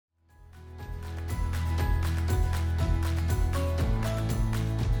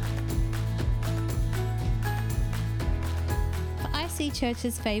PCC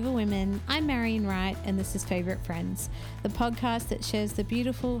Church's Favour Women, I'm Marion Wright and this is Favourite Friends, the podcast that shares the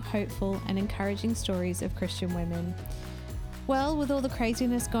beautiful, hopeful and encouraging stories of Christian women. Well, with all the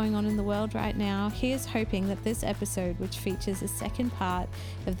craziness going on in the world right now, here's hoping that this episode, which features a second part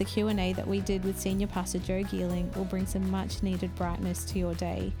of the Q&A that we did with Senior Pastor Joe Geeling, will bring some much needed brightness to your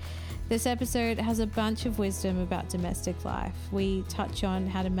day. This episode has a bunch of wisdom about domestic life. We touch on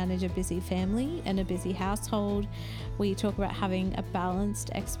how to manage a busy family and a busy household. We talk about having a balanced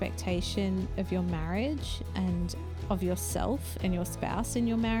expectation of your marriage and of yourself and your spouse in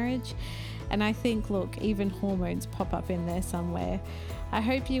your marriage. And I think, look, even hormones pop up in there somewhere. I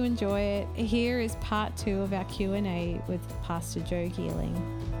hope you enjoy it. Here is part 2 of our Q&A with Pastor Joe Geeling.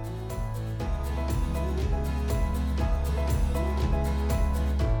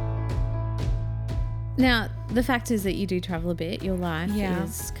 Now, the fact is that you do travel a bit. Your life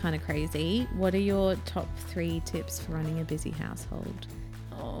is kind of crazy. What are your top 3 tips for running a busy household?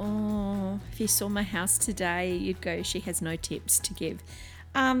 Oh, if you saw my house today, you'd go, she has no tips to give.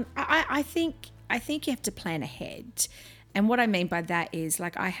 I think you have to plan ahead. And what I mean by that is,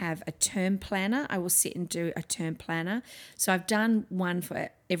 like, I have a term planner. I will sit and do a term planner. So I've done one for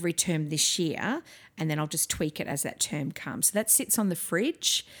every term this year, and then I'll just tweak it as that term comes. So that sits on the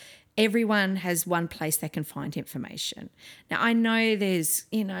fridge. Everyone has one place they can find information. Now, I know there's,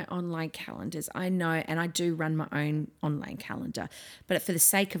 online calendars. I know, and I do run my own online calendar. But for the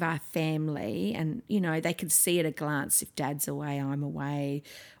sake of our family, and, they can see at a glance if Dad's away, I'm away,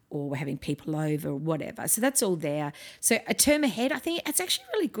 or we're having people over or whatever. So that's all there. So a term ahead, I think it's actually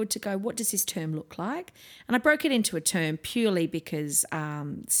really good to go, what does this term look like? And I broke it into a term purely because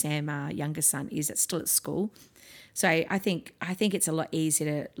Sam, our younger son, is still at school. So I think it's a lot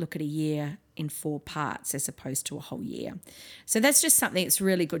easier to look at a year in 4 parts as opposed to a whole year. So that's just something that's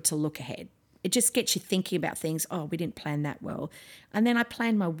really good to look ahead. It just gets you thinking about things, we didn't plan that well. And then I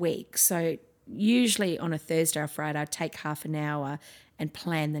plan my week. So usually on a Thursday or Friday, I'd take half an hour and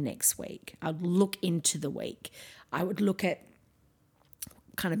plan the next week. I'd look into the week. I would look at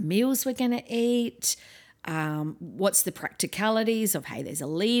what kind of meals we're going to eat, what's the practicalities of, hey, there's a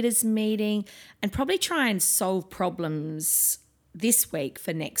leaders meeting, and probably try and solve problems this week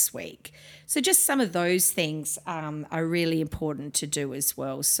for next week. So just some of those things are really important to do as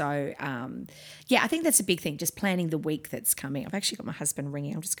well. So, I think that's a big thing, just planning the week that's coming. I've actually got my husband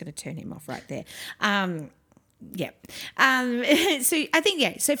ringing. I'm just going to turn him off right there. So I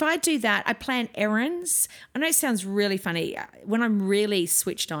think, so if I do that, I plan errands. I know it sounds really funny. When I'm really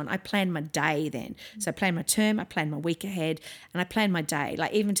switched on, I plan my day then. So I plan my term, I plan my week ahead, and I plan my day,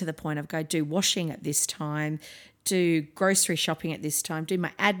 like even to the point of go do washing at this time, do grocery shopping at this time, do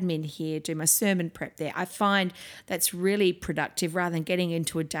my admin here, do my sermon prep there. I find that's really productive rather than getting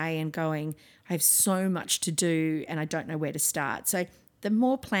into a day and going, I have so much to do and I don't know where to start. So the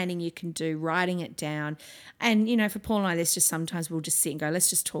more planning you can do, writing it down. And, for Paul and I, there's just sometimes we'll just sit and go, let's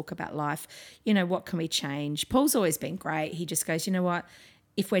just talk about life. What can we change? Paul's always been great. He just goes, you know what?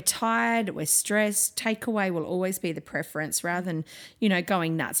 If we're tired, we're stressed, takeaway will always be the preference rather than,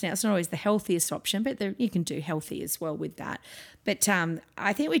 going nuts. Now, it's not always the healthiest option, but you can do healthy as well with that. But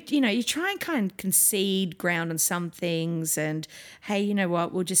I think, you try and kind of concede ground on some things and, hey, you know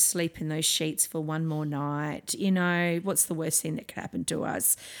what, we'll just sleep in those sheets for one more night. What's the worst thing that could happen to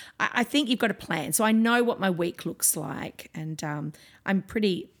us? I think you've got a plan. So I know what my week looks like, and I'm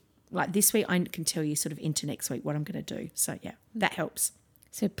pretty, like this week, I can tell you sort of into next week what I'm going to do. So, that helps.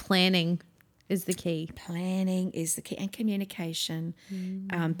 So planning is the key. Planning is the key, and communication.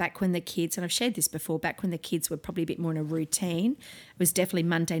 Back when the kids, and I've shared this before, back when the kids were probably a bit more in a routine, it was definitely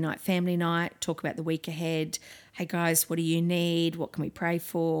Monday night family night, talk about the week ahead. Hey guys, what do you need? What can we pray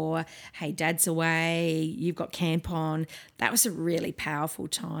for? Hey, Dad's away. You've got camp on. That was a really powerful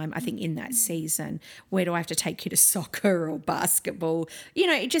time, I think, in that season. Where do I have to take you to soccer or basketball?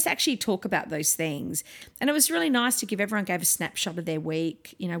 Just actually talk about those things. And it was really nice to give everyone gave a snapshot of their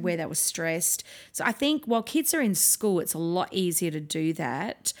week, where they were stressed. So I think while kids are in school, it's a lot easier to do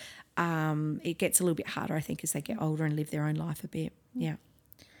that. It gets a little bit harder, I think, as they get older and live their own life a bit. Yeah.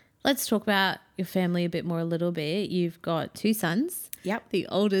 Let's talk about your family a little bit. You've got 2 sons. Yep. The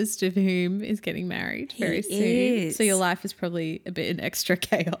oldest of whom is getting married very soon. Is. So your life is probably a bit in extra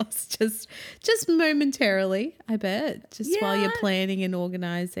chaos, just momentarily, I bet, while you're planning and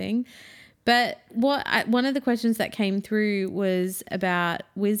organising. But one of the questions that came through was about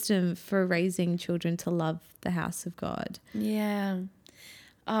wisdom for raising children to love the house of God. Yeah.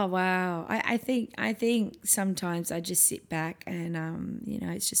 Oh wow! I think sometimes I just sit back and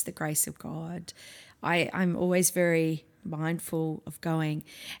it's just the grace of God. I'm always very mindful of going,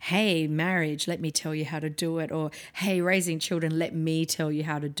 hey, marriage, let me tell you how to do it, or hey, raising children, let me tell you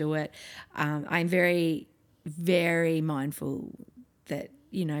how to do it. I'm very, very mindful that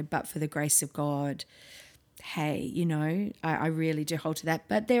but for the grace of God, hey, I really do hold to that.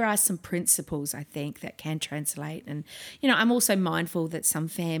 But there are some principles, I think, that can translate. And, I'm also mindful that some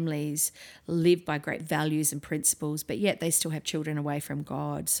families live by great values and principles, but yet they still have children away from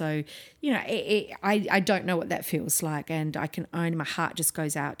God. So, I don't know what that feels like. And I can own my heart just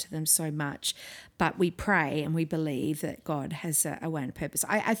goes out to them so much. But we pray and we believe that God has a way and a purpose.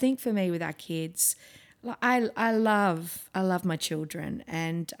 I think for me with our kids, I love my children.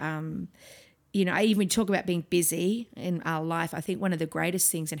 And, I even talk about being busy in our life. I think one of the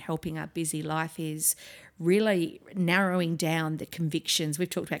greatest things in helping our busy life is really narrowing down the convictions. We've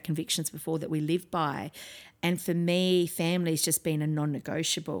talked about convictions before that we live by. And for me, family has just been a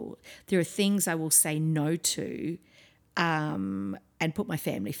non-negotiable. There are things I will say no to and put my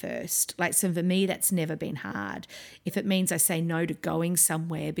family first. So for me, that's never been hard. If it means I say no to going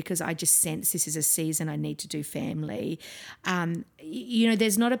somewhere because I just sense this is a season I need to do family,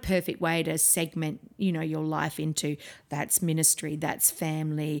 there's not a perfect way to segment, your life into that's ministry, that's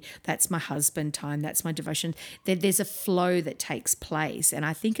family, that's my husband time, that's my devotion. There's a flow that takes place. And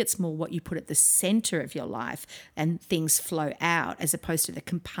I think it's more what you put at the center of your life and things flow out as opposed to the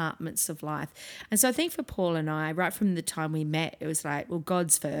compartments of life. And so I think for Paul and I, right from the time we met, it was like, well,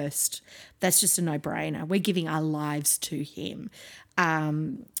 God's first. That's just a no-brainer. We're giving our lives to him.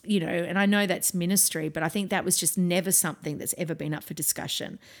 And I know that's ministry, but I think that was just never something that's ever been up for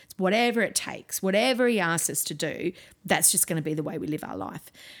discussion. It's whatever it takes, whatever he asks us to do, that's just going to be the way we live our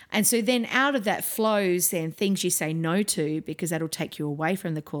life. And so then out of that flows then things you say no to because that'll take you away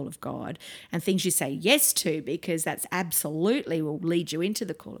from the call of God, and things you say yes to because that's absolutely will lead you into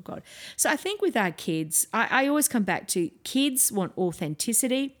the call of God. So I think with our kids, I always come back to kids want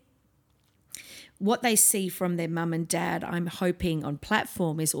authenticity. What they see from their mum and dad, I'm hoping on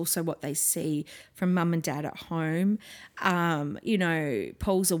platform, is also what they see from mum and dad at home.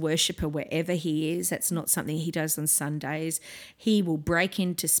 Paul's a worshipper wherever he is. That's not something he does on Sundays. He will break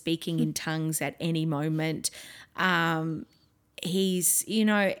into speaking in tongues at any moment. I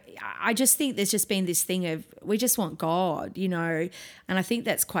just think there's just been this thing of we just want God, and I think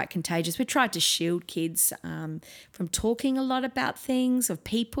that's quite contagious. We tried to shield kids from talking a lot about things, of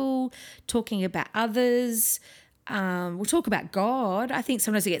people, talking about others. We'll talk about God. I think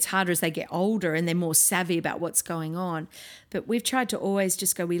sometimes it gets harder as they get older and they're more savvy about what's going on. But we've tried to always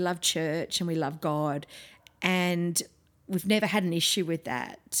just go, we love church and we love God. And we've never had an issue with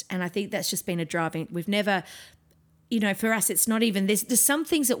that. And I think that's just been a driving, we've never... for us, it's not even, there's some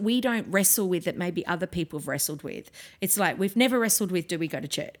things that we don't wrestle with that maybe other people have wrestled with. It's like, we've never wrestled with, do we go to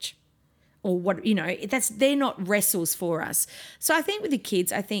church? Or what, they're not wrestles for us. So I think with the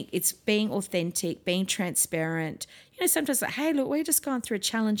kids, I think it's being authentic, being transparent. Sometimes like, hey, look, we're just going through a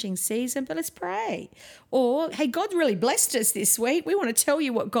challenging season, but let's pray. Or, hey, God really blessed us this week. We want to tell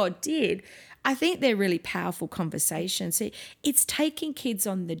you what God did. I think they're really powerful conversations. It's taking kids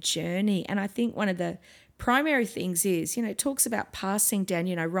on the journey. And I think one of the primary things is, it talks about passing down,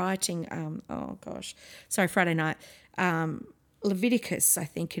 writing, Friday night, Leviticus, I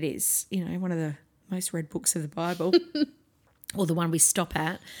think it is, one of the most read books of the Bible, or the one we stop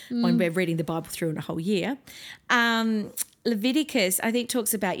at when we're reading the Bible through in a whole year. Leviticus, I think,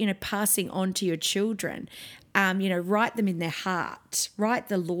 talks about, passing on to your children. Write them in their heart, write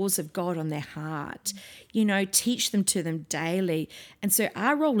the laws of God on their heart, teach them to them daily. And so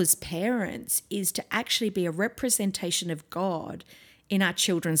our role as parents is to actually be a representation of God in our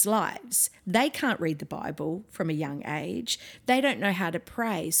children's lives. They can't read the Bible from a young age. They don't know how to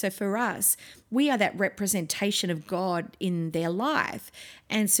pray. So for us, we are that representation of God in their life.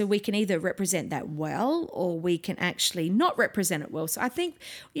 And so we can either represent that well, or we can actually not represent it well. So I think,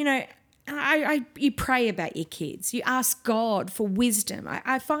 you pray about your kids. You ask God for wisdom.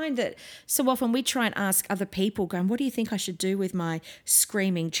 I find that so often we try and ask other people, going, what do you think I should do with my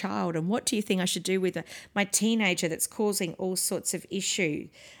screaming child? And what do you think I should do with my teenager that's causing all sorts of issue?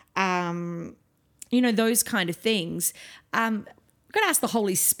 Those kind of things. I've got to ask the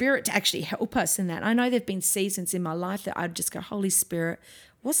Holy Spirit to actually help us in that. I know there have been seasons in my life that I'd just go, Holy Spirit,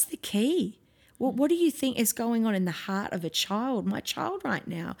 what's the key? What do you think is going on in the heart of a child, my child right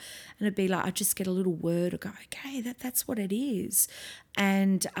now? And it'd be like, I just get a little word, I go, okay, that's what it is.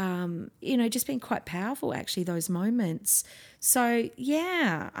 And, just been quite powerful, actually, those moments. So,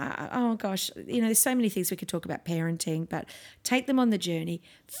 oh gosh, there's so many things we could talk about parenting, but take them on the journey.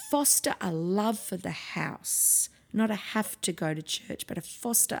 Foster a love for the house, not a have to go to church, but a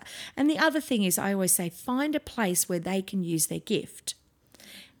foster. And the other thing is, I always say, find a place where they can use their gift.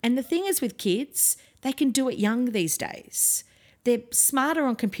 And the thing is with kids, they can do it young these days. They're smarter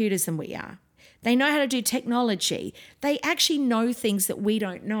on computers than we are. They know how to do technology. They actually know things that we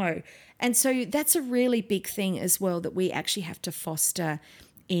don't know. And so that's a really big thing as well that we actually have to foster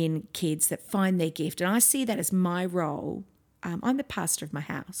in kids that find their gift. And I see that as my role. I'm the pastor of my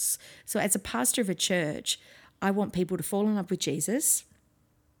house. So as a pastor of a church, I want people to fall in love with Jesus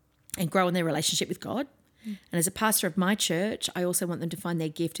and grow in their relationship with God. And as a pastor of my church, I also want them to find their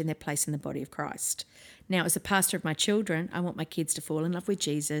gift and their place in the body of Christ. Now, as a pastor of my children, I want my kids to fall in love with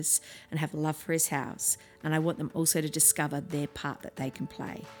Jesus and have a love for his house. And I want them also to discover their part that they can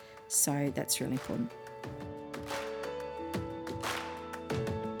play. So that's really important.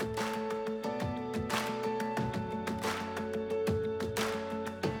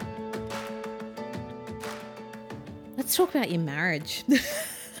 Let's talk about your marriage.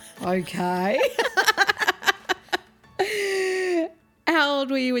 Okay. How old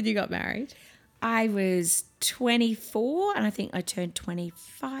were you when you got married? I was 24 and I think I turned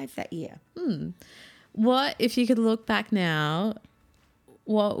 25 that year. What, if you could look back now,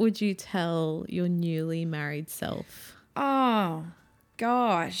 what would you tell your newly married self? Oh,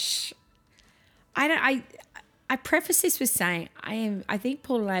 gosh. I preface this with saying I think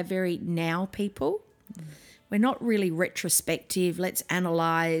Paul and I are very now people. We're not really retrospective. Let's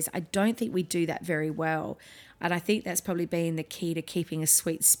analyze. I don't think we do that very well. And I think that's probably been the key to keeping a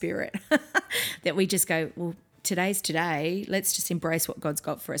sweet spirit, that we just go, well, today's today. Let's just embrace what God's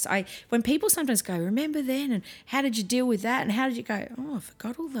got for us. When people sometimes go, remember then, and how did you deal with that? And how did you go, oh, I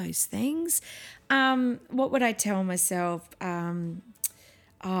forgot all those things. What would I tell myself? Gosh,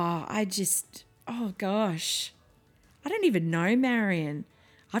 I don't even know, Marion.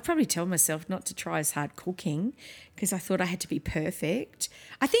 I'd probably tell myself not to try as hard cooking because I thought I had to be perfect.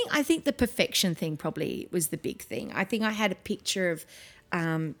 I think the perfection thing probably was the big thing. I think I had a picture of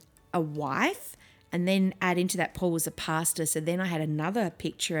a wife, and then add into that Paul was a pastor. So then I had another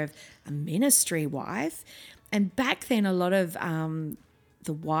picture of a ministry wife. And back then a lot of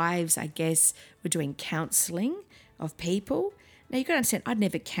the wives, I guess, were doing counselling of people. Now, you've got to understand, I'd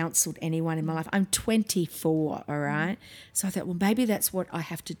never counselled anyone in my life. I'm 24, all right? So I thought, well, maybe that's what I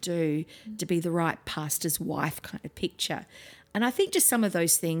have to do to be the right pastor's wife kind of picture. And I think just some of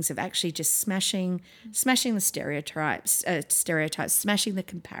those things of actually just smashing the stereotypes, smashing the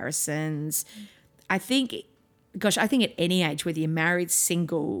comparisons. I think at any age, whether you're married,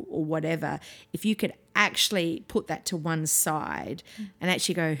 single or whatever, if you could actually put that to one side and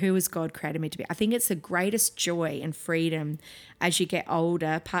actually go, who has God created me to be? I think it's the greatest joy and freedom as you get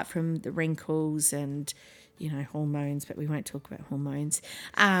older, apart from the wrinkles and, hormones, but we won't talk about hormones.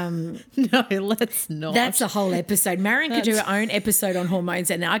 No, let's not. That's a whole episode. Marion could do her own episode on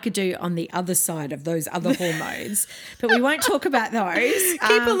hormones, and I could do on the other side of those other hormones, but we won't talk about those.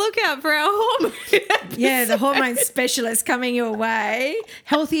 Keep a lookout for our hormones. Yeah, the hormone specialist coming your way.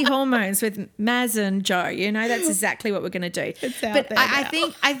 Healthy hormones with Maz and Joe. That's exactly what we're going to do. It's out but there I now.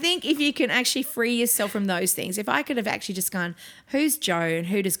 think if you can actually free yourself from those things, if I could have actually just gone, who's Joe and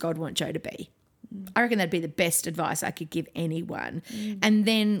who does God want Joe to be? I reckon that'd be the best advice I could give anyone. And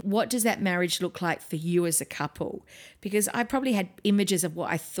then what does that marriage look like for you as a couple? Because I probably had images of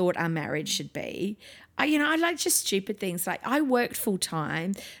what I thought our marriage should be. I like just stupid things. Like I worked full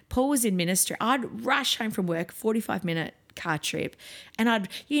time. Paul was in ministry. I'd rush home from work, 45-minute car trip, and I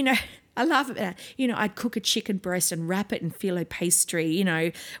laugh at that. I'd cook a chicken breast and wrap it in phyllo pastry,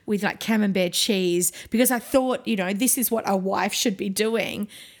 with like camembert cheese, because I thought, this is what a wife should be doing.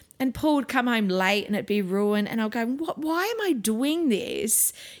 And Paul would come home late and it'd be ruined. And I'll go, why am I doing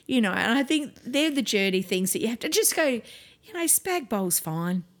this? And I think they're the journey things that you have to just go, spag bowl's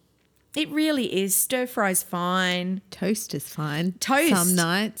fine. It really is. Stir fry's fine. Toast is fine. Toast. Some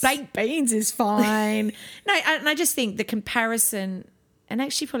nights. Baked beans is fine. No, and I just think the comparison and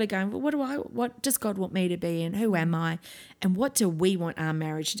actually probably going, well, what does God want me to be and who am I? And what do we want our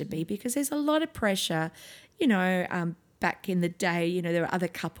marriage to be? Because there's a lot of pressure, back in the day, there were other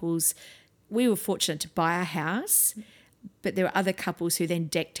couples. We were fortunate to buy a house, but there were other couples who then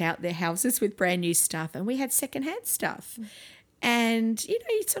decked out their houses with brand new stuff, and we had secondhand stuff. And, you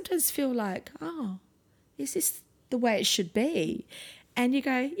sometimes feel like, oh, is this the way it should be? And you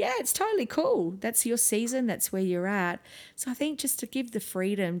go, yeah, it's totally cool. That's your season. That's where you're at. So I think just to give the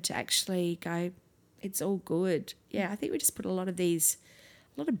freedom to actually go, it's all good. Yeah, I think we just put a lot of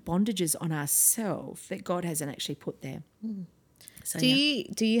bondages on ourselves that God hasn't actually put there. So,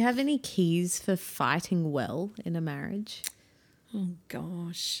 Do you have any keys for fighting well in a marriage? Oh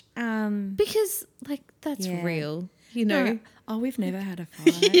gosh. Because that's Yeah. real, you know. No. Oh, we've never had a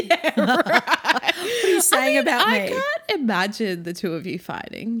fight. What are you saying about me? I can't imagine the two of you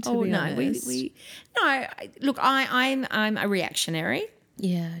fighting. To be no, honest. look, I'm a reactionary.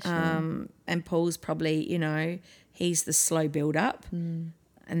 Yeah, sure. And Paul's probably, he's the slow build up.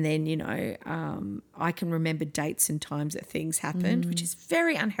 And then, I can remember dates and times that things happened, which is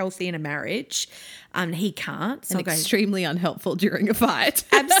very unhealthy in a marriage. He can't. So And extremely unhelpful during a fight.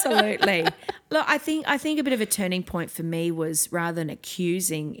 Absolutely. Look, I think a bit of a turning point for me was rather than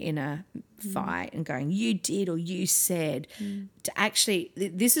accusing in a fight and going, you did or you said, to actually,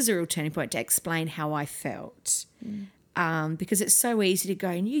 this is a real turning point to explain how I felt. Because it's so easy to go,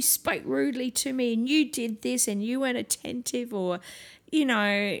 and you spoke rudely to me and you did this and you weren't attentive or,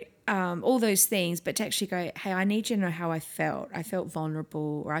 all those things, but to actually go, hey, I need you to know how I felt. I felt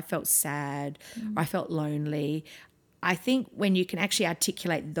vulnerable, or I felt sad, or I felt lonely. I think when you can actually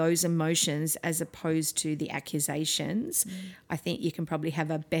articulate those emotions as opposed to the accusations, I think you can probably have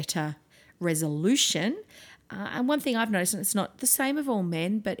a better resolution. And one thing I've noticed, and it's not the same of all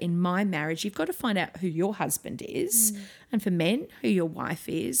men, but in my marriage, you've got to find out who your husband is, and for men, who your wife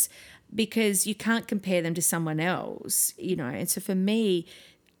is, because you can't compare them to someone else, And so for me,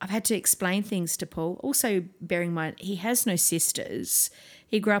 I've had to explain things to Paul. Also, bearing in mind, he has no sisters.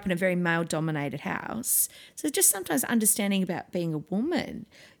 He grew up in a very male-dominated house. So just sometimes understanding about being a woman,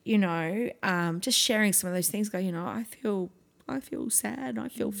 just sharing some of those things, go, I feel sad, I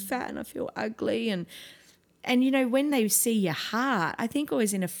feel fat, and I feel ugly, and when they see your heart, I think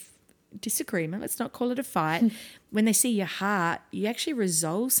always in a disagreement, let's not call it a fight, when they see your heart, you actually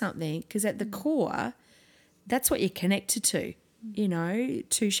resolve something, because at the core, that's what you're connected to.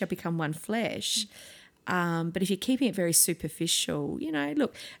 Two shall become one flesh. But if you're keeping it very superficial,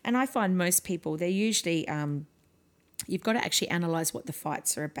 look, and I find most people, they're usually, you've got to actually analyse what the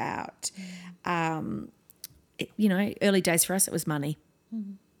fights are about. Early days for us, it was money.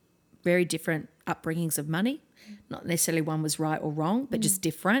 Very different upbringings of money. Not necessarily one was right or wrong, but just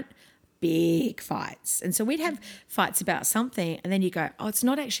different. Big fights. And so we'd have fights about something, and then you go, oh, it's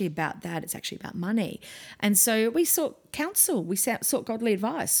not actually about that, it's actually about money. And so we sought counsel, we sought godly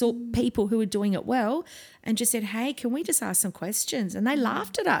advice, sought people who were doing it well, and just said, hey, can we just ask some questions? And they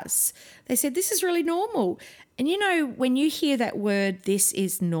laughed at us. They said, this is really normal. And when you hear that word, this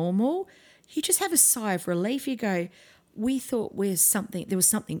is normal, you just have a sigh of relief. You go, we thought there was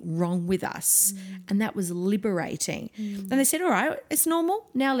something wrong with us, and that was liberating. And they said, all right, it's normal.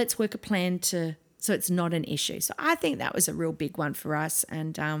 Now let's work a plan so it's not an issue. So I think that was a real big one for us.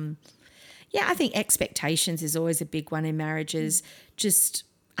 And I think expectations is always a big one in marriages, just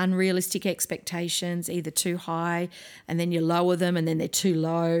unrealistic expectations, either too high and then you lower them and then they're too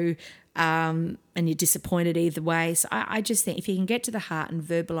low, and you're disappointed either way. So I just think if you can get to the heart and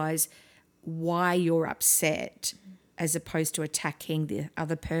verbalise why you're upset, as opposed to attacking the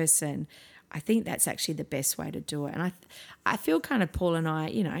other person, I think that's actually the best way to do it. And I feel kind of Paul and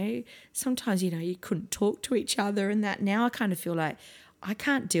I, sometimes, you couldn't talk to each other and that. Now I kind of feel like I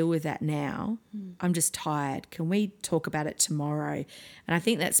can't deal with that now. I'm just tired. Can we talk about it tomorrow? And I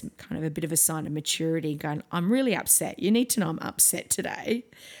think that's kind of a bit of a sign of maturity, going, I'm really upset. You need to know I'm upset today,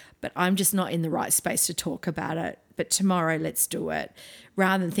 but I'm just not in the right space to talk about it. But tomorrow, let's do it.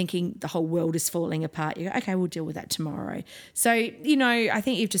 Rather than thinking the whole world is falling apart, you go, okay, we'll deal with that tomorrow. So, I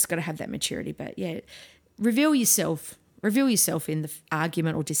think you've just got to have that maturity. But yeah, reveal yourself in the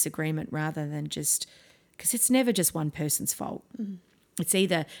argument or disagreement, rather than just, because it's never just one person's fault. It's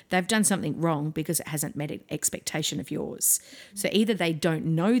either they've done something wrong because it hasn't met an expectation of yours. So either they don't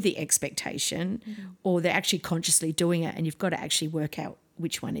know the expectation, or they're actually consciously doing it, and you've got to actually work out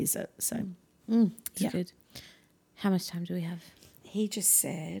which one is it. So, yeah. Good. How much time do we have? He just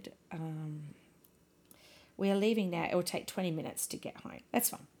said, we are leaving now. It will take 20 minutes to get home. That's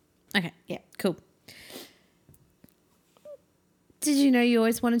fine. Okay. Yeah. Cool. Did you know you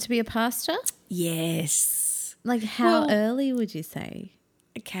always wanted to be a pastor? Yes. Like how early would you say?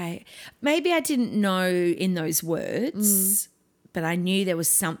 Okay. Maybe I didn't know in those words, but I knew there was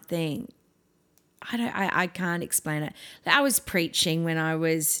something. I can't explain it. I was preaching when I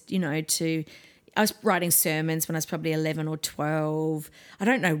was, I was writing sermons when I was probably 11 or 12. I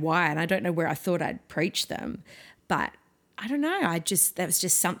don't know why, and I don't know where I thought I'd preach them, but I don't know. That was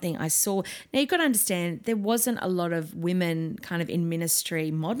just something I saw. Now, you've got to understand, there wasn't a lot of women kind of in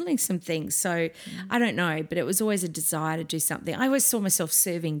ministry modeling some things. So I don't know, but it was always a desire to do something. I always saw myself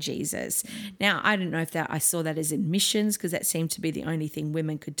serving Jesus. Now, I don't know if I saw that as in missions, because that seemed to be the only thing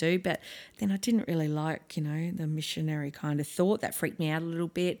women could do. But then I didn't really like, the missionary kind of thought. That freaked me out a little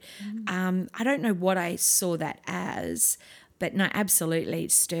bit. I don't know what I saw that as. But no, absolutely,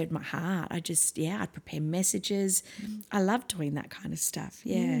 it stirred my heart. I'd prepare messages. I love doing that kind of stuff.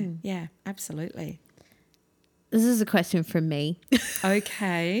 Yeah, absolutely. This is a question from me.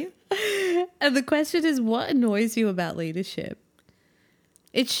 Okay. And the question is, what annoys you about leadership?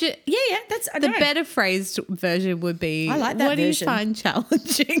 It should. Yeah. That's the better phrased version would be. I like that what version. do you find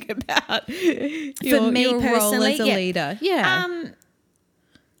challenging about for me your personally, role as a leader? Yeah.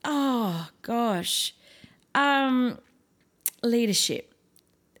 Oh gosh. Leadership.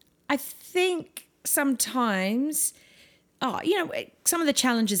 I think sometimes, some of the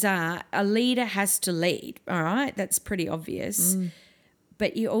challenges are a leader has to lead, all right? That's pretty obvious.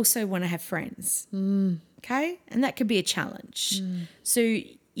 But you also want to have friends, okay? And that could be a challenge. So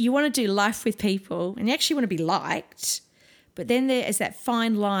you want to do life with people and you actually want to be liked, but then there is that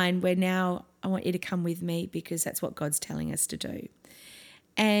fine line where now I want you to come with me because that's what God's telling us to do.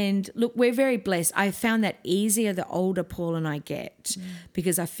 And look, we're very blessed. I found that easier the older Paul and I get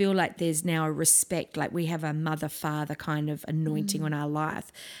because I feel like there's now a respect, like we have a mother-father kind of anointing on our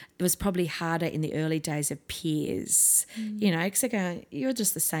life. It was probably harder in the early days of peers, because they go, you're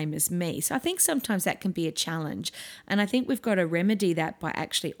just the same as me. So I think sometimes that can be a challenge. And I think we've got to remedy that by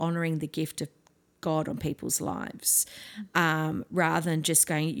actually honouring the gift of God on people's lives rather than just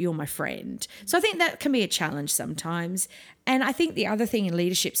going, you're my friend. So I think that can be a challenge sometimes. And I think the other thing in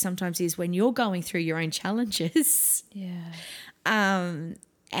leadership sometimes is when you're going through your own challenges and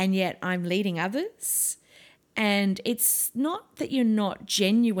yet I'm leading others, and it's not that you're not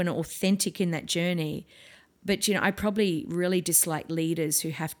genuine or authentic in that journey, but, I probably really dislike leaders who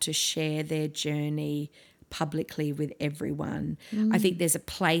have to share their journey publicly with everyone. I think there's a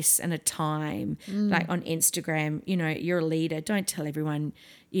place and a time, like on Instagram, you're a leader. Don't tell everyone,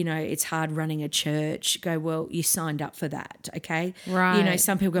 it's hard running a church. Go, well, you signed up for that, okay? Right.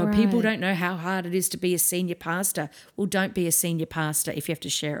 Some people go, people don't know how hard it is to be a senior pastor. Well, don't be a senior pastor if you have to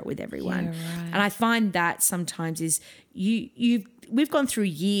share it with everyone. Yeah, right. And I find that sometimes is we've gone through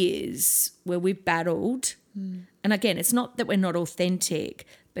years where we've battled. And again, it's not that we're not authentic,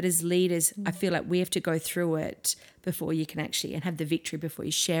 but as leaders, I feel like we have to go through it before you can actually and have the victory before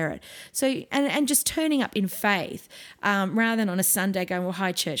you share it. So, and just turning up in faith rather than on a Sunday going, well,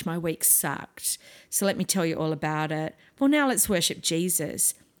 hi, church, my week sucked. So let me tell you all about it. Well, now let's worship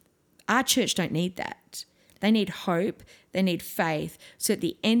Jesus. Our church don't need that. They need hope. They need faith. So at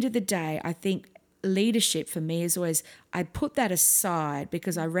the end of the day, I think leadership for me is always, I put that aside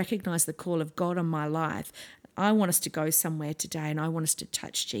because I recognize the call of God on my life. I want us to go somewhere today and I want us to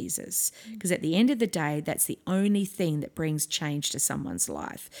touch Jesus because at the end of the day, that's the only thing that brings change to someone's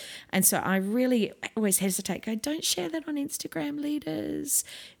life. And so I really always hesitate, go, don't share that on Instagram, leaders.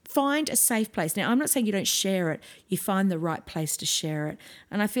 Find a safe place. Now, I'm not saying you don't share it. You find the right place to share it.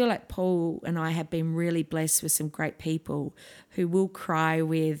 And I feel like Paul and I have been really blessed with some great people who will cry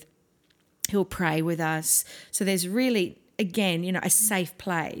with, who'll pray with us. So there's really, again, a safe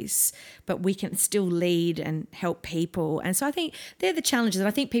place, but we can still lead and help people. And so I think they're the challenges. And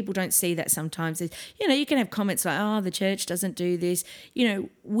I think people don't see that sometimes. You can have comments like, oh, the church doesn't do this.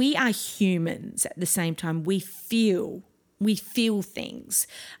 We are humans at the same time. We feel things.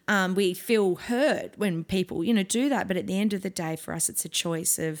 We feel hurt when people, do that. But at the end of the day, for us, it's a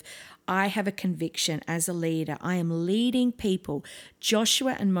choice of, I have a conviction as a leader. I am leading people.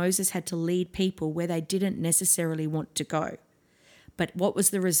 Joshua and Moses had to lead people where they didn't necessarily want to go. But what was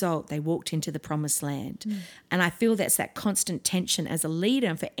the result? They walked into the promised land. And I feel that's that constant tension as a leader.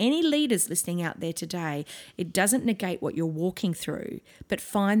 And for any leaders listening out there today, it doesn't negate what you're walking through, but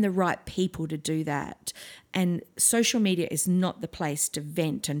find the right people to do that. And social media is not the place to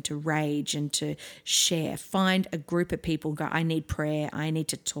vent and to rage and to share. Find a group of people, go, I need prayer, I need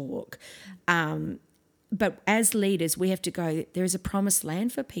to talk. But as leaders, we have to go, there is a promised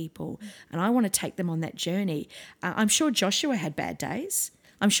land for people, and I want to take them on that journey. I'm sure Joshua had bad days.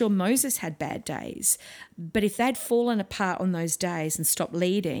 I'm sure Moses had bad days. But if they'd fallen apart on those days and stopped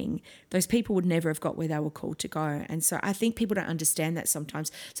leading, those people would never have got where they were called to go. And so I think people don't understand that sometimes.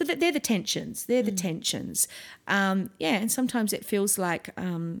 So that they're the tensions. They're the tensions. And sometimes it feels like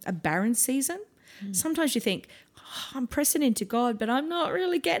a barren season. Sometimes you think, I'm pressing into God, but I'm not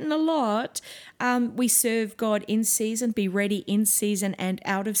really getting a lot. We serve God in season, be ready in season and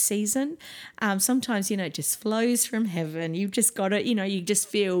out of season. Sometimes, it just flows from heaven. You've just got it, you just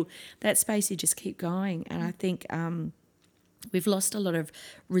feel that space, you just keep going. And I think we've lost a lot of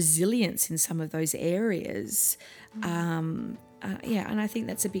resilience in some of those areas. And I think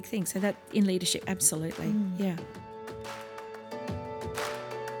that's a big thing. So that in leadership, absolutely, yeah.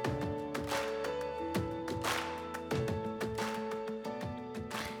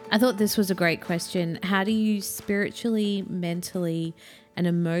 I thought this was a great question. How do you spiritually, mentally, and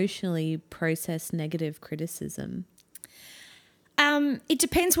emotionally process negative criticism? It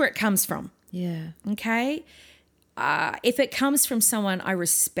depends where it comes from. Yeah. Okay? If it comes from someone I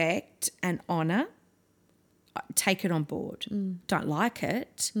respect and honour, take it on board. Don't like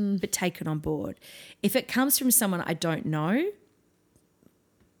it, but take it on board. If it comes from someone I don't know,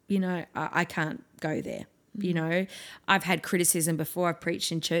 I can't go there. I've had criticism before. I've preached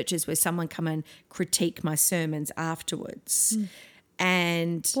in churches where someone come and critique my sermons afterwards.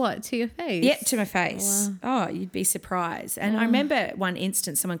 And what, to your face? Yeah, to my face. Wow. Oh, you'd be surprised. And I remember one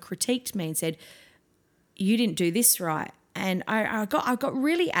instance someone critiqued me and said, you didn't do this right. And I got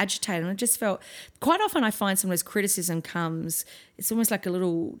really agitated, and I just felt, quite often I find sometimes criticism comes, it's almost like a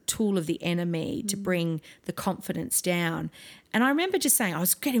little tool of the enemy to bring the confidence down. And I remember just saying, I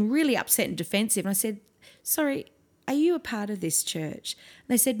was getting really upset and defensive, and I said, sorry, are you a part of this church? And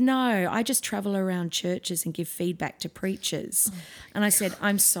they said, no, I just travel around churches and give feedback to preachers. And I said,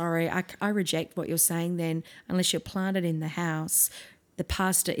 I'm sorry, I reject what you're saying then, unless you're planted in the house. The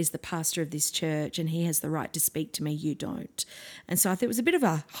pastor is the pastor of this church and he has the right to speak to me, you don't. And so I thought it was a bit of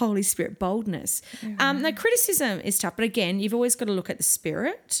a Holy Spirit boldness. Now, criticism is tough, but again, you've always got to look at the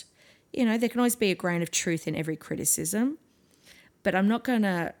spirit. There can always be a grain of truth in every criticism, but I'm not going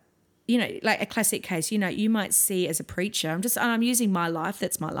to, like a classic case, you might see as a preacher, I'm using my life,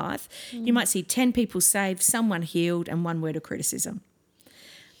 that's my life. You might see 10 people saved, someone healed, and one word of criticism.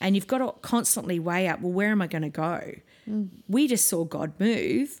 And you've got to constantly weigh up, well, where am I going to go? We just saw God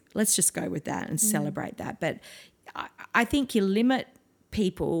move. Let's just go with that and celebrate that. But I think you limit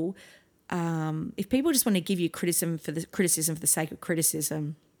people. If people just want to give you criticism for the sake of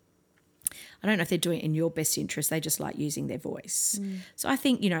criticism, I don't know if they're doing it in your best interest. They just like using their voice. So I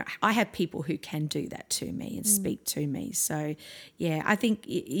think, I have people who can do that to me and speak to me. So, yeah, I think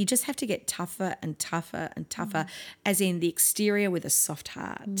you just have to get tougher and tougher and tougher, as in the exterior with a soft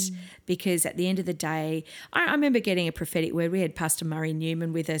heart. Because at the end of the day, I remember getting a prophetic word. We had Pastor Murray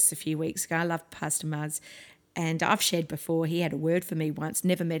Newman with us a few weeks ago. I love Pastor Muzz. And I've shared before, he had a word for me once,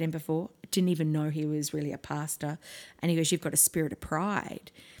 never met him before, didn't even know he was really a pastor. And he goes, you've got a spirit of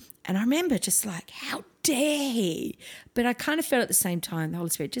pride. And I remember just like, how dare he? But I kind of felt at the same time, the Holy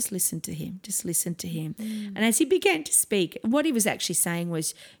Spirit, just listen to him, just listen to him. And as he began to speak, what he was actually saying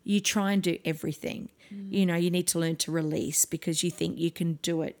was, you try and do everything. You need to learn to release because you think you can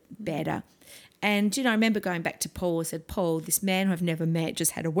do it better. And, I remember going back to Paul, I said, Paul, this man who I've never met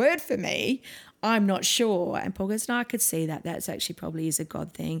just had a word for me. I'm not sure. And Paul goes, no, I could see that. That's actually probably is a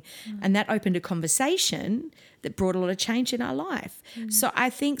God thing. And that opened a conversation that brought a lot of change in our life. So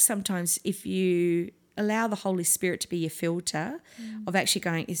I think sometimes if you allow the Holy Spirit to be your filter of actually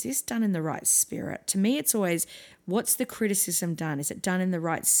going, is this done in the right spirit? To me, it's always, what's the criticism done? Is it done in the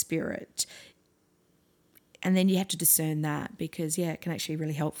right spirit? And then you have to discern that because, yeah, it can actually be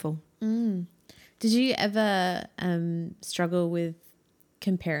really helpful. Did you ever struggle with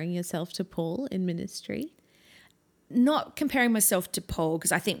comparing yourself to Paul in ministry? Not comparing myself to Paul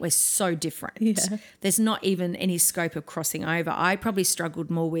because I think we're so different. Yeah. There's not even any scope of crossing over. I probably struggled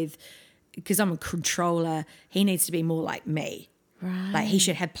more with, because I'm a controller, he needs to be more like me. Right. Like he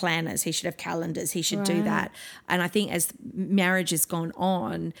should have planners, he should have calendars, he should do that. And I think as marriage has gone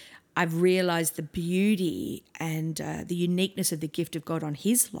on, I've realised the beauty and the uniqueness of the gift of God on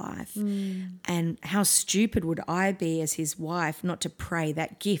his life, and how stupid would I be as his wife not to pray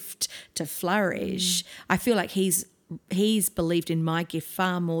that gift to flourish. I feel like he's believed in my gift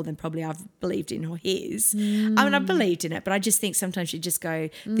far more than probably I've believed in his. I mean, I've believed in it, but I just think sometimes you just go,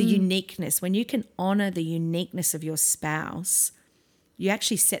 the uniqueness, when you can honour the uniqueness of your spouse, you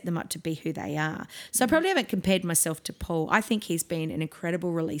actually set them up to be who they are. So I probably haven't compared myself to Paul. I think he's been an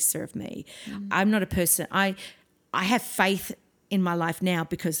incredible releaser of me. I'm not a person, I have faith in my life now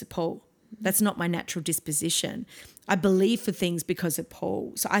because of Paul. That's not my natural disposition. I believe for things because of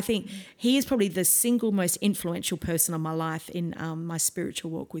Paul. So I think he is probably the single most influential person in my life in my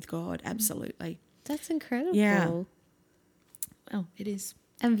spiritual walk with God. Absolutely. That's incredible. Yeah. Well, it is.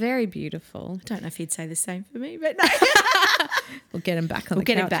 And very beautiful. I don't know if he'd say the same for me, but no. We'll get him back on the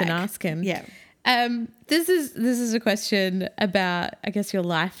couch and ask him. Yeah. This is a question about, I guess, your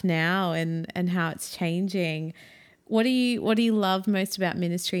life now and how it's changing. What do you love most about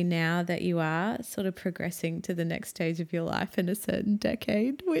ministry now that you are sort of progressing to the next stage of your life in a certain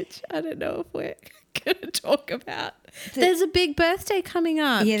decade, which I don't know if we're going to talk about. There's a big birthday coming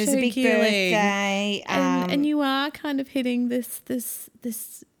up. Yeah, there's a big birthday. And you are kind of hitting this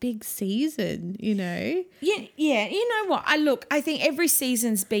big season, you know? Yeah. You know what? I think every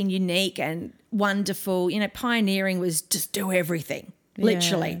season's been unique and wonderful. You know, pioneering was just do everything,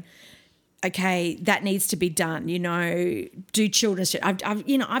 literally. Okay, that needs to be done, you know, do children's.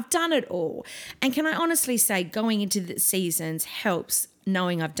 I've done it all. And can I honestly say going into the seasons helps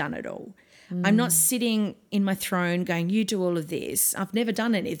knowing I've done it all. I'm not sitting in my throne going, you do all of this. I've never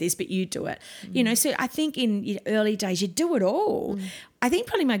done any of this, but you do it. You know, so I think in your early days, you do it all. I think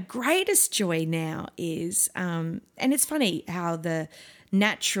probably my greatest joy now is, and it's funny how the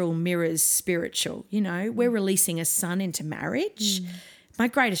natural mirrors spiritual, you know, we're releasing a son into marriage. My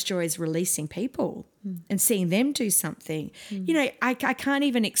greatest joy is releasing people and seeing them do something. You know, I can't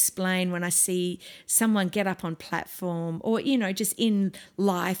even explain when I see someone get up on platform or, you know, just in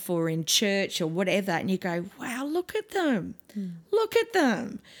life or in church or whatever, and you go, wow, look at them. Look at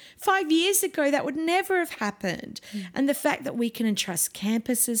them. 5 years ago, that would never have happened. And the fact that we can entrust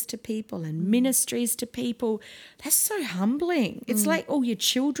campuses to people and ministries to people, that's so humbling. It's like all your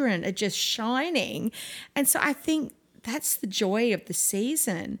children are just shining. And so I think that's the joy of the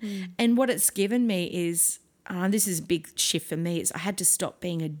season. And what it's given me is, this is a big shift for me, is I had to stop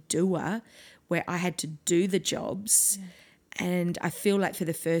being a doer where I had to do the jobs. And I feel like for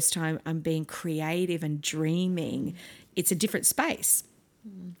the first time I'm being creative and dreaming. It's a different space.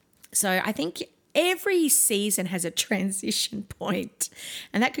 So I think every season has a transition point,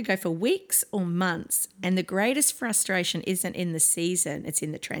 and that could go for weeks or months. And the greatest frustration isn't in the season, it's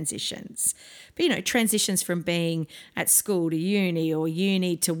in the transitions. But, you know, transitions from being at school to uni or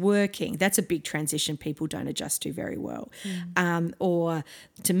uni to working, that's a big transition people don't adjust to very well. Or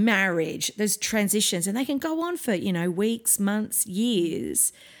to marriage, there's transitions and they can go on for, you know, weeks, months,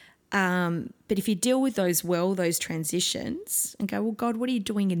 years. But if you deal with those transitions and go, well, God, what are you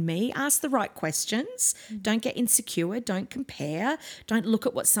doing in me? Ask the right questions. Don't get insecure. Don't compare. Don't look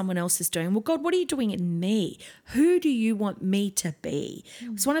at what someone else is doing. Well, God, what are you doing in me? Who do you want me to be?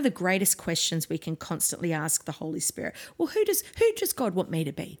 It's one of the greatest questions we can constantly ask the Holy Spirit. Well, who does God want me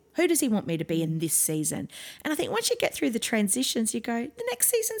to be? Who does he want me to be in this season? And I think once you get through the transitions, you go, the next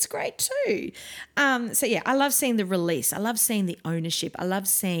season's great too. So yeah, I love seeing the release. I love seeing the ownership. I love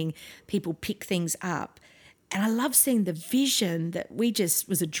seeing people pick things up. And I love seeing the vision that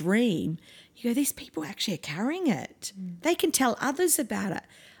was a dream. You go, these people actually are carrying it. They can tell others about it.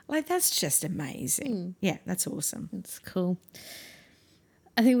 Like, that's just amazing. Yeah, that's awesome. That's cool.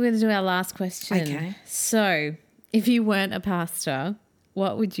 I think we're going to do our last question. Okay. So if you weren't a pastor,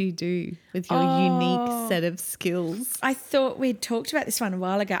 what would you do with your unique set of skills? I thought we'd talked about this one a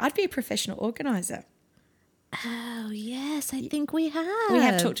while ago. I'd be a professional organiser. Oh, yes, I think we have. We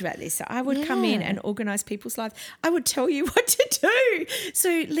have talked about this. So I would come in and organise people's lives. I would tell you what to do.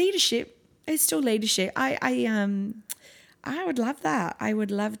 So leadership is still leadership. I would love that. I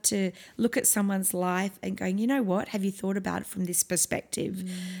would love to look at someone's life and going, you know what, have you thought about it from this perspective?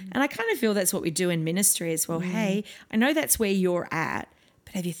 And I kind of feel that's what we do in ministry as well. Hey, I know that's where you're at,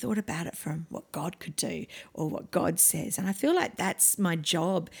 but have you thought about it from what God could do or what God says? And I feel like that's my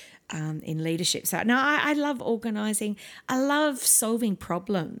job in leadership. So no, I love organising. I love solving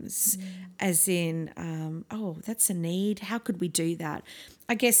problems as in, that's a need. How could we do that?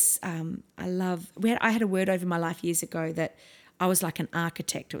 I guess I had a word over my life years ago that I was like an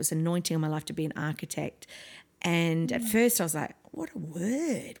architect. It was anointing on my life to be an architect. And at first I was like, what a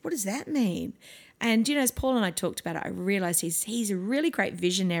word. What does that mean? And, you know, as Paul and I talked about it, I realised he's a really great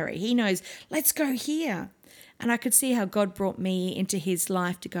visionary. He knows, let's go here. And I could see how God brought me into his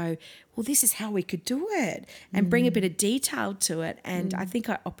life to go, well, this is how we could do it and bring a bit of detail to it. And I think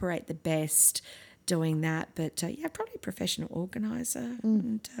I operate the best doing that. But, probably a professional organiser.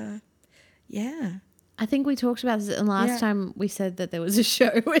 And, I think we talked about this, and last time we said that there was a show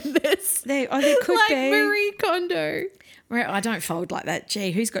in this. There could like be. Marie Kondo. Well, I don't fold like that.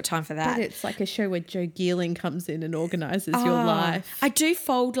 Gee, who's got time for that? But it's like a show where Joe Geeling comes in and organises your life. I do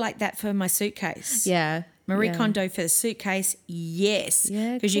fold like that for my suitcase. Yeah. Marie Kondo for the suitcase, yes.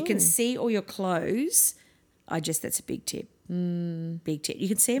 Yeah, because you can see all your clothes. That's a big tip. Big tip. You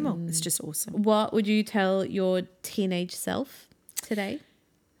can see them all. It's just awesome. What would you tell your teenage self today?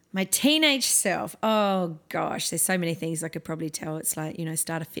 My teenage self. Oh, gosh, there's so many things I could probably tell. It's like,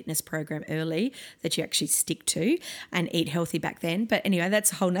 start a fitness program early that you actually stick to and eat healthy back then. But anyway,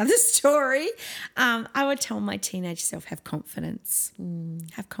 that's a whole nother story. I would tell my teenage self, have confidence.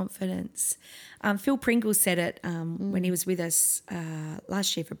 Have confidence. Phil Pringle said it when he was with us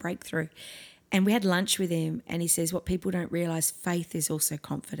last year for Breakthrough. And we had lunch with him, and he says, what people don't realise, faith is also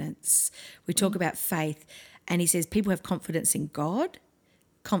confidence. We talk about faith, and he says people have confidence in God,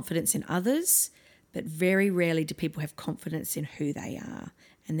 confidence in others, but very rarely do people have confidence in who they are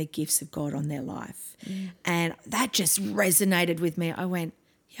and the gifts of God on their life. And that just resonated with me. I went,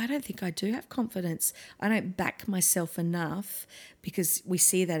 yeah, I don't think I do have confidence. I don't back myself enough, because we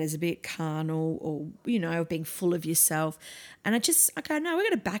see that as a bit carnal or, being full of yourself. And I go, no, we're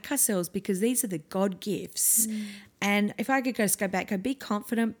going to back ourselves, because these are the God gifts. And if I could just go back, be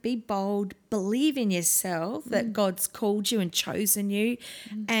confident, be bold, believe in yourself that God's called you and chosen you,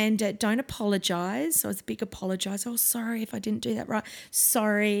 and don't apologise. I was a big apologise. Oh, sorry if I didn't do that right.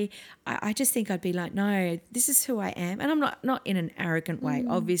 Sorry. I just think I'd be like, no, this is who I am. And I'm not in an arrogant way,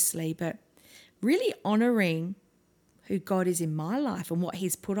 obviously, but really honouring who God is in my life and what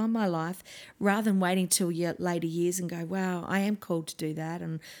he's put on my life, rather than waiting till later years and go, wow, I am called to do that.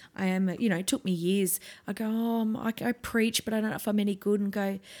 And I am, it took me years. I go, I preach, but I don't know if I'm any good, and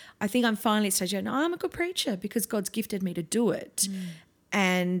go, I think I'm finally at stage, no, I'm a good preacher because God's gifted me to do it.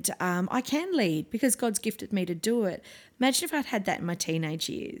 And I can lead because God's gifted me to do it. Imagine if I'd had that in my teenage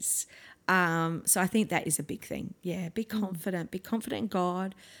years. So I think that is a big thing. Yeah, be confident. Be confident in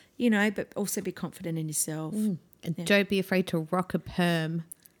God, but also be confident in yourself. And don't be afraid to rock a perm.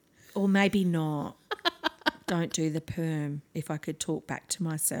 Or maybe not. Don't do the perm, if I could talk back to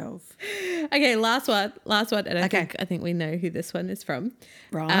myself. Okay, last one. And I think we know who this one is from.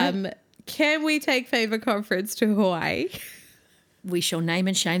 Right. Can we take Favour Conference to Hawaii? We shall name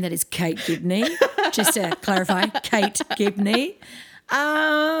and shame. That is Kate Gibney. Just to clarify, Kate Gibney.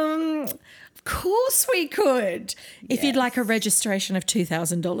 Of course we could. If you'd like a registration of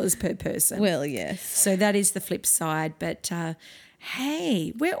 $2,000 per person. Well, yes. So that is the flip side. But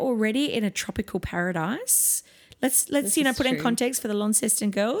hey, we're already in a tropical paradise. Let's put in context for the Launceston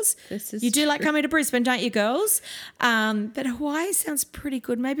girls. You do like coming to Brisbane, don't you, girls? But Hawaii sounds pretty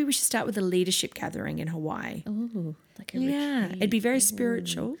good. Maybe we should start with a leadership gathering in Hawaii. Oh, like a retreat. It'd be very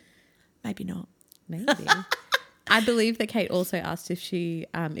spiritual. Maybe not. Maybe. I believe that Kate also asked if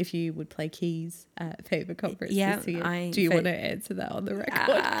you would play keys at Favour Conference this year. Do you want to answer that on the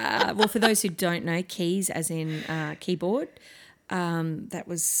record? Well, for those who don't know, keys as in keyboard, that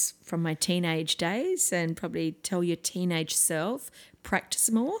was from my teenage days, and probably tell your teenage self, practice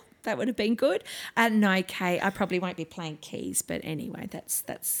more. That would have been good. No, Kate, I probably won't be playing keys, but anyway, that's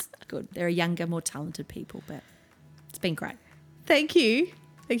good. They're younger, more talented people, but it's been great. Thank you.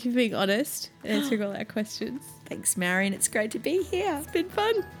 Thank you for being honest and answering all our questions. Thanks, Marion. It's great to be here. It's been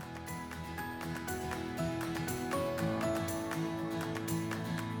fun.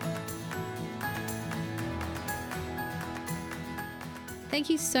 Thank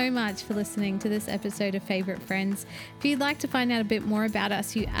you so much for listening to this episode of Favourite Friends. If you'd like to find out a bit more about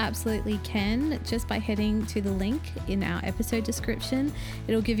us, you absolutely can just by heading to the link in our episode description.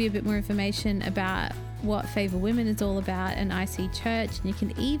 It'll give you a bit more information about what Favour Women is all about and IC Church. And you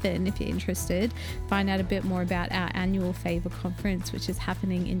can even, if you're interested, find out a bit more about our annual Favour Conference, which is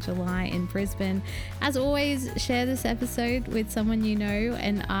happening in July in Brisbane. As always, share this episode with someone you know,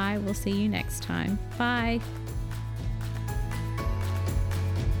 and I will see you next time. Bye.